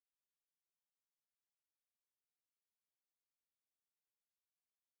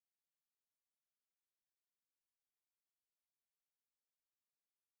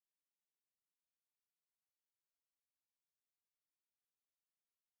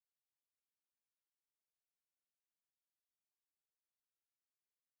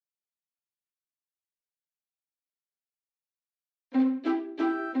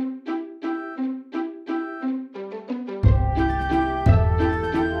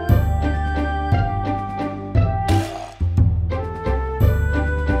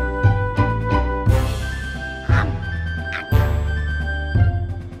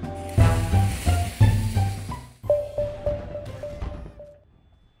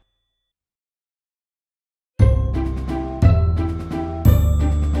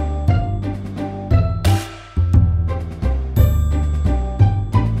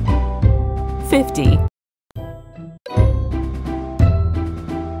50.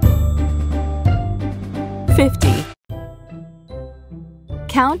 50.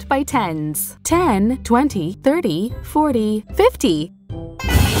 Count by tens. 10, 20, 30, 40, 50.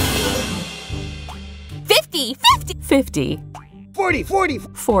 50, 50. 40, 40.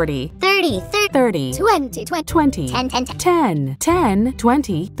 40. 30, 30. 20, 20. 10, 10, 10,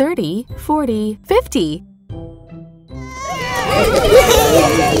 20, 30, 40, 50.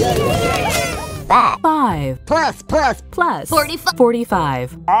 5 Plus. plus 45.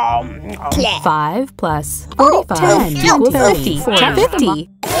 45. 5 plus 10 10 equals 50. 50.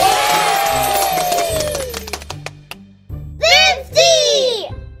 50!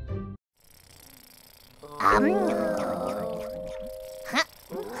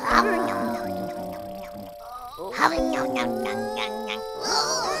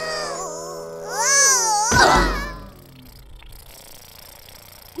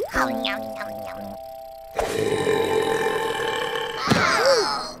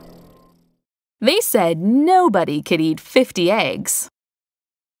 They said nobody could eat 50 eggs.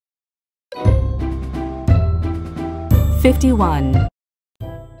 51.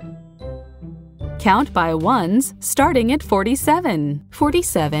 Count by ones starting at 47.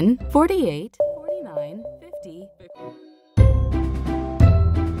 47, 48, 49, 50.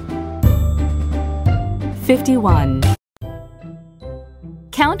 51.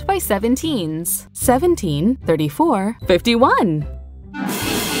 Count by 17s. 17, 34, 51.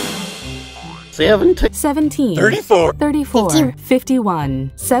 17, 34. 34,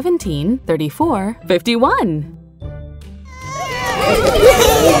 51. 17, 34, 51.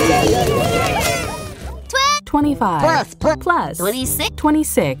 25 plus 26.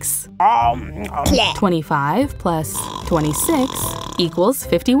 26. 25 plus 26 equals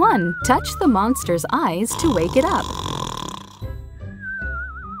 51. Touch the monster's eyes to wake it up.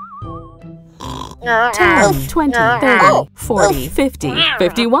 10, 20, 30, 40, 50,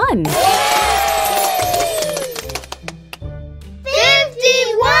 51. 51!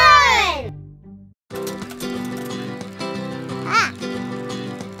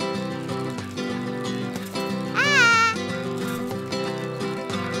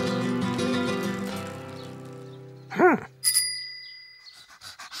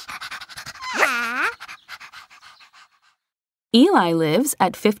 Eli lives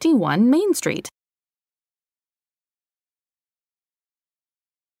at 51 Main Street.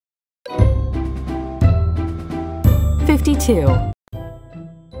 52.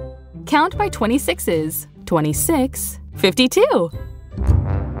 Count by 26s. 26, 52.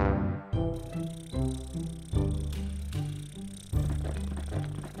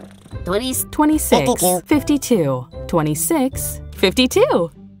 26, 52. 26,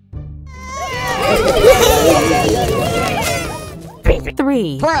 52.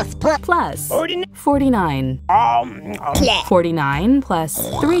 3 plus 49. 49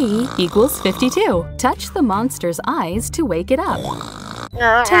 plus 3 equals 52. Touch the monster's eyes to wake it up.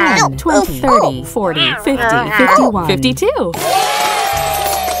 10, 20, 30, 40, 50, 51, 52. 52!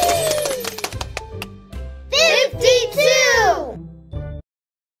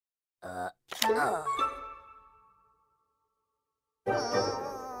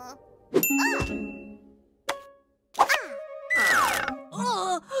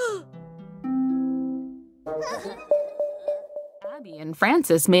 Abby and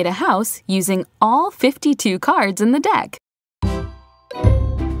Francis made a house using all 52 cards in the deck.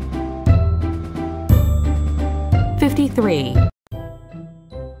 53.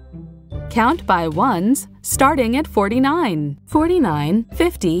 Count by ones starting at 49. 49,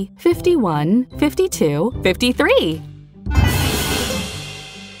 50, 51, 52, 53.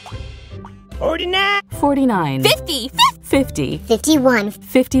 49. 50! 50. 51.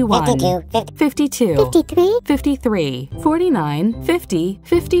 51. 52. 53. 53. 49. 50.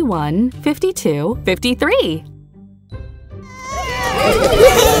 51. 52. 53.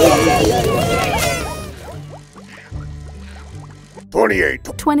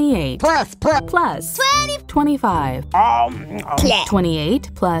 28. Plus 25. 28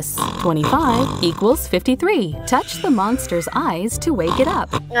 plus 25 equals 53. Touch the monster's eyes to wake it up.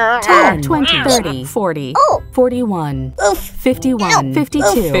 10, 20, 30, 40, 41, 51,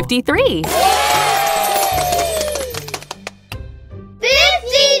 52, 53. 53.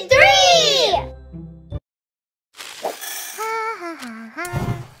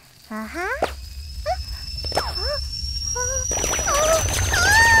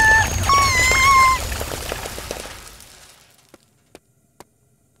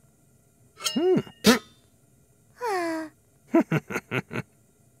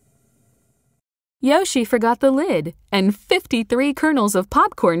 Yoshi forgot the lid, and 53 kernels of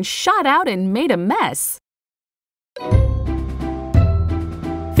popcorn shot out and made a mess.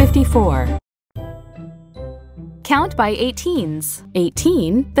 54. Count by 18s.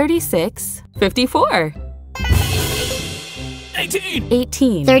 18, 36, 54.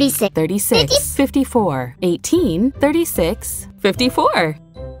 18, 36, 36, 54. 18, 36, 54.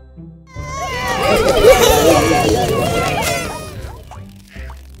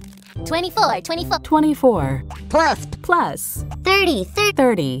 24. 24. Plus. Plus. 30.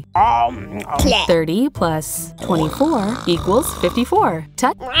 30. 30 plus 24 equals 54.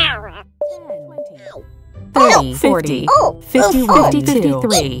 Touch. 30, 40, 51,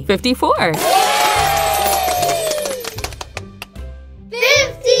 53, 54.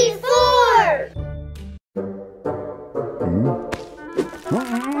 54!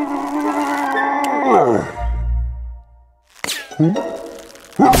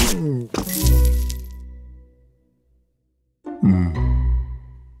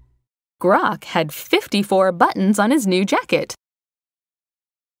 Grok had 54 buttons on his new jacket.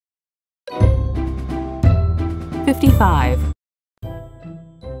 55.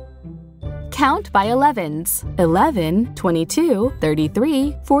 Count by 11s. 11, 22,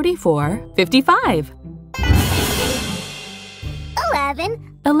 33, 44, 55.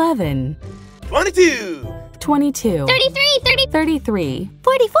 11. 11. 22. 22. 33. 33.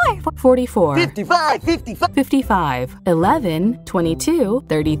 44. 44. 55. 55. 55. 11, 22,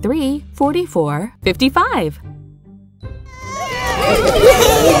 33, 44, 55.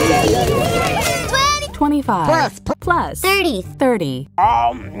 25 plus 30. 30.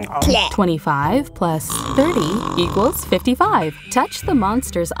 25 plus 30 equals 55. Touch the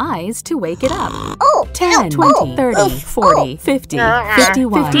monster's eyes to wake it up. 10, 20, 30, 40, 50,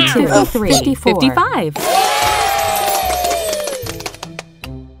 51, 52, 53, 55. 55!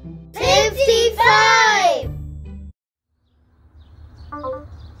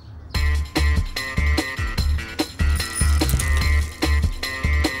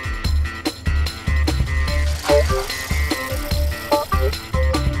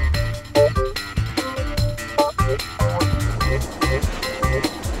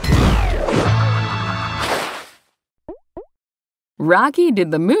 Rocky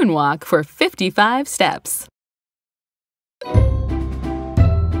did the moonwalk for 55 steps.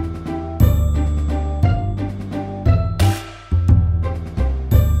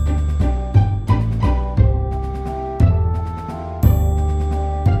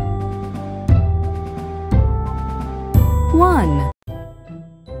 One.